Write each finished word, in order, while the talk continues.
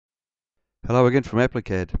Hello again from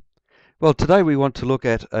AppliCad. Well, today we want to look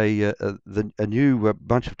at a new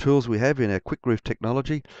bunch of tools we have in our Quick Roof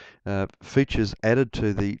technology, features added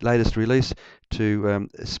to the latest release to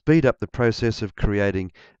speed up the process of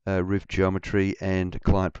creating roof geometry and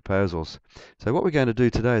client proposals. So what we're going to do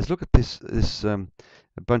today is look at this a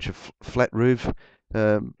bunch of flat roof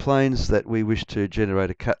planes that we wish to generate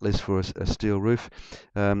a cut list for a steel roof.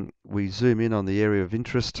 We zoom in on the area of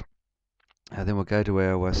interest. Then we'll go to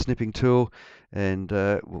our snipping tool and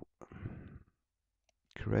we'll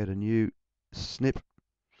create a new snip.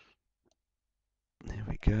 There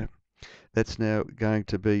we go. That's now going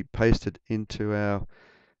to be pasted into our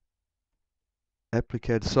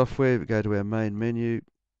AppliCad software. We go to our main menu,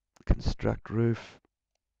 construct roof,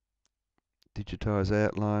 digitize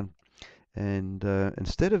outline, and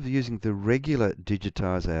instead of using the regular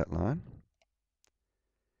digitize outline,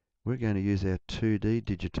 we're going to use our 2D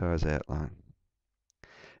digitize outline.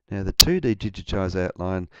 Now the 2D digitize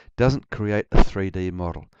outline doesn't create a 3D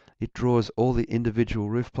model. It draws all the individual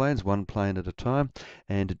roof planes, one plane at a time,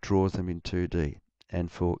 and it draws them in 2D.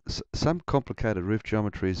 And for some complicated roof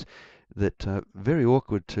geometries that are very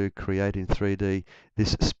awkward to create in 3D,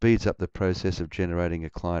 this speeds up the process of generating a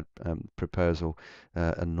client proposal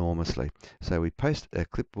enormously. So we paste a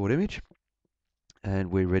clipboard image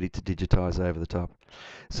and we're ready to digitize over the top.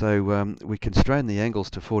 So we constrain the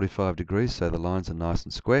angles to 45 degrees so the lines are nice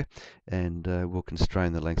and square, and we'll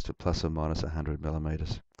constrain the lengths to plus or minus 100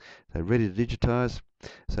 millimeters. So ready to digitize.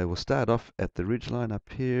 So we'll start off at the ridge line up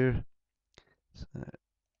here. So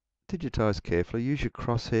digitize carefully, use your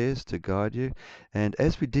crosshairs to guide you, and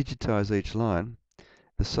as we digitize each line,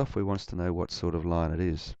 the software wants to know what sort of line it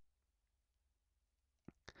is.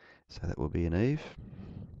 So that will be an eave.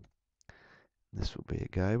 This will be a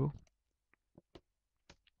gable.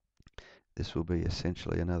 This will be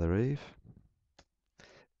essentially another eave,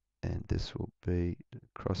 and this will be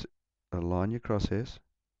align your crosshairs.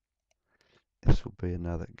 This will be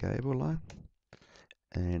another gable line,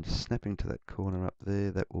 and snapping to that corner up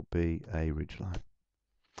there, that will be a ridge line.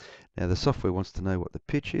 Now the software wants to know what the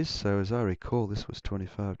pitch is, so as I recall this was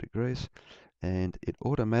 25 degrees, and it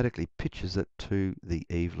automatically pitches it to the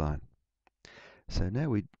eave line. So now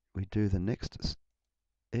we do the next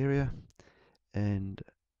area, and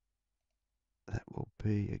that will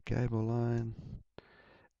be a gable line.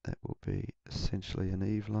 That will be essentially an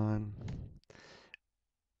eave line.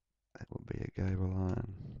 That will be a gable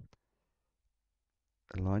line.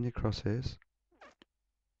 Align your crosshairs.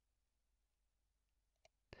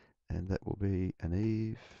 And that will be an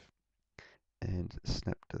eave. And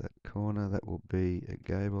snap to that corner. That will be a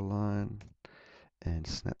gable line. And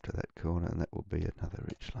snap to that corner, and that will be another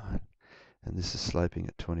ridge line. And this is sloping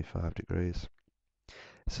at 25 degrees.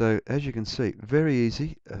 So as you can see, very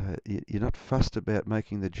easy. You're not fussed about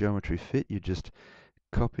making the geometry fit. You're just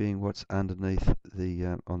copying what's underneath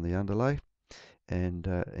the on the underlay. And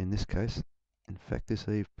in this case, in fact, this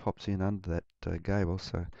eave pops in under that gable,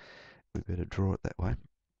 so we better draw it that way.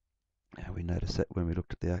 Now we noticed that when we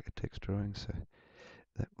looked at the architect's drawing, so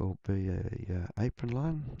that will be a apron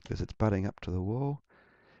line because it's butting up to the wall.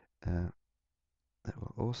 That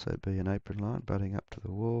will also be an apron line butting up to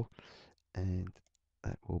the wall, and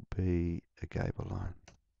that will be a gable line.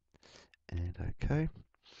 And okay,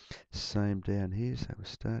 same down here, so we'll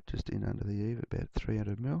start just in under the eave about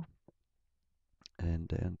 300 mil, and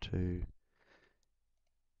down to,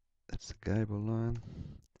 that's the gable line.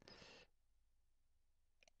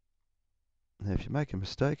 Now if you make a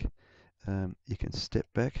mistake, you can step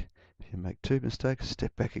back. If you make two mistakes,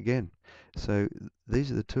 step back again. So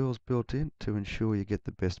these are the tools built in to ensure you get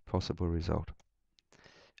the best possible result.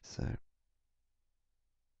 So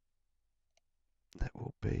that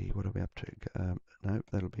will be, what are we up to? No,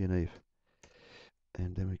 that'll be an eave.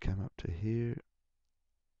 And then we come up to here.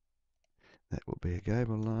 That will be a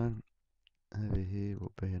gable line. Over here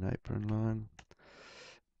will be an apron line.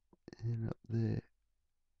 And up there,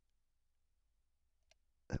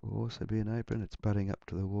 that will also be an apron. It's butting up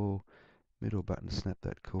to the wall. Middle button, snap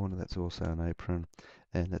that corner. That's also an apron.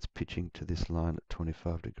 And that's pitching to this line at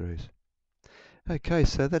 25 degrees. Okay,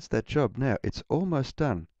 so that's that job. Now, it's almost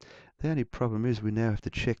done. The only problem is we now have to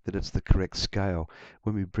check that it's the correct scale.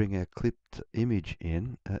 When we bring our clipped image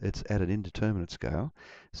in, it's at an indeterminate scale,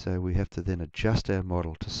 so we have to then adjust our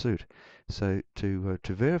model to suit. So to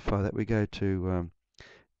verify that, we go to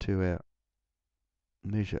our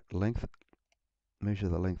measure length, measure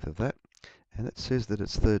the length of that, and it says that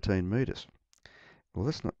it's 13 meters. Well,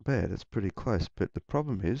 that's not bad, it's pretty close, but the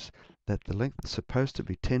problem is that the length is supposed to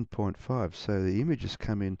be 10.5, so the images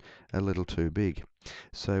come in a little too big.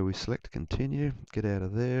 So we select continue, get out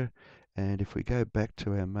of there, And if we go back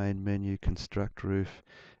to our main menu, construct roof,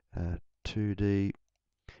 2D,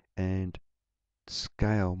 and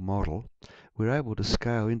scale model, we're able to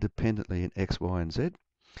scale independently in X, Y, and Z.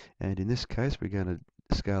 And in this case, we're going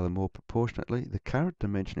to scale them more proportionately. The current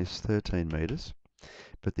dimension is 13 meters,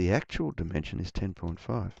 but the actual dimension is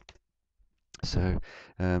 10.5. So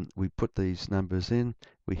we put these numbers in,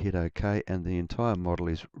 we hit OK, and the entire model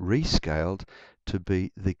is rescaled to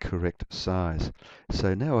be the correct size.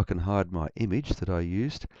 So now I can hide my image that I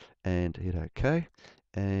used and hit OK,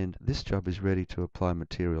 and this job is ready to apply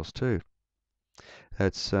materials to.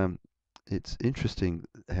 It's interesting,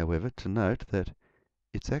 however, to note that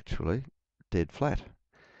it's actually dead flat.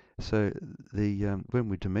 So when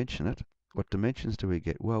we dimension it, what dimensions do we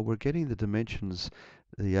get? Well, we're getting the dimensions,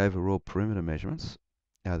 the overall perimeter measurements,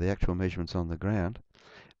 the actual measurements on the ground,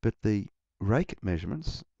 but the rake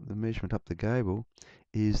measurements, the measurement up the gable,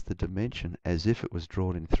 is the dimension as if it was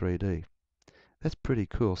drawn in 3D. That's pretty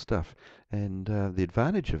cool stuff. And the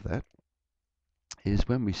advantage of that is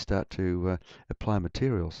when we start to apply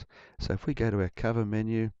materials. So if we go to our cover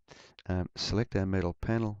menu, select our metal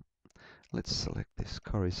panel, let's select this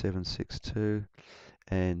Corrie 762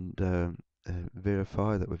 and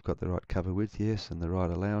verify that we've got the right cover width, yes, and the right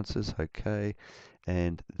allowances, okay.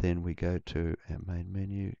 And then we go to our main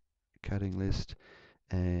menu, cutting list,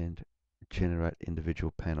 and generate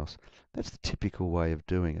individual panels. That's the typical way of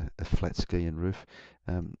doing a flat skiing roof.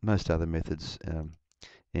 Most other methods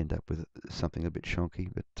end up with something a bit shonky,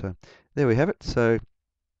 but there we have it. So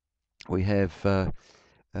we have all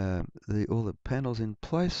the panels in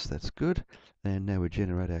place. That's good. And now we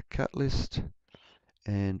generate our cut list,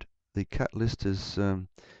 and the cut list is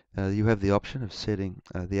you have the option of setting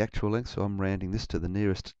the actual length. So I'm rounding this to the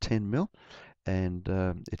nearest 10 mil, and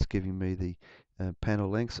it's giving me the panel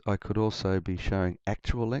lengths. I could also be showing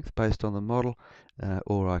actual length based on the model,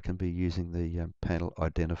 or I can be using the panel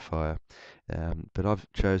identifier. But I've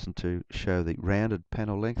chosen to show the rounded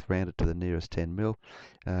panel length, rounded to the nearest 10 mil.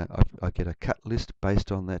 I get a cut list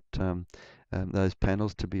based on that those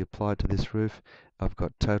panels to be applied to this roof. I've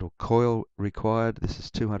got total coil required. This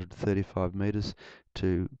is 235 meters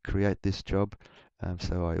to create this job.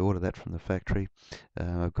 So I order that from the factory.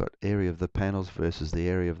 I've got area of the panels versus the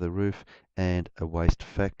area of the roof and a waste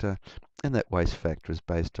factor. And that waste factor is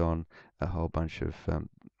based on a whole bunch of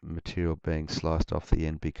material being sliced off the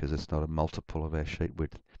end because it's not a multiple of our sheet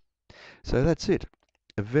width. So that's it.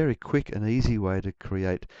 A very quick and easy way to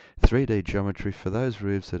create 3D geometry for those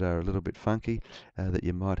roofs that are a little bit funky, that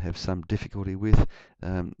you might have some difficulty with.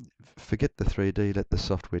 Forget the 3D, let the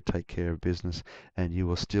software take care of business, and you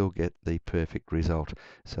will still get the perfect result.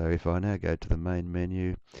 So if I now go to the main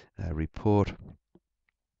menu, report,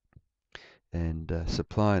 and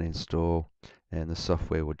supply and install, and the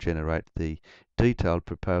software will generate the detailed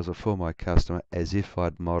proposal for my customer as if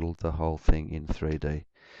I'd modeled the whole thing in 3D.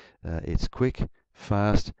 It's quick,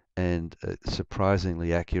 fast, and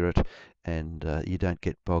surprisingly accurate, and you don't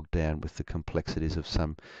get bogged down with the complexities of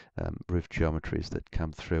some roof geometries that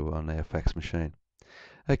come through on our fax machine.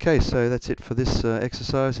 Okay, so that's it for this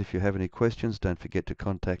exercise. If you have any questions, don't forget to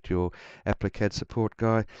contact your AppliCad support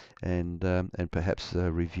guy, and perhaps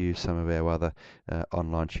review some of our other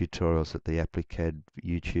online tutorials at the AppliCad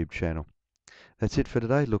YouTube channel. That's it for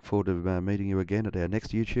today. Look forward to meeting you again at our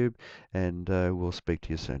next YouTube, and we'll speak to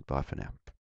you soon. Bye for now.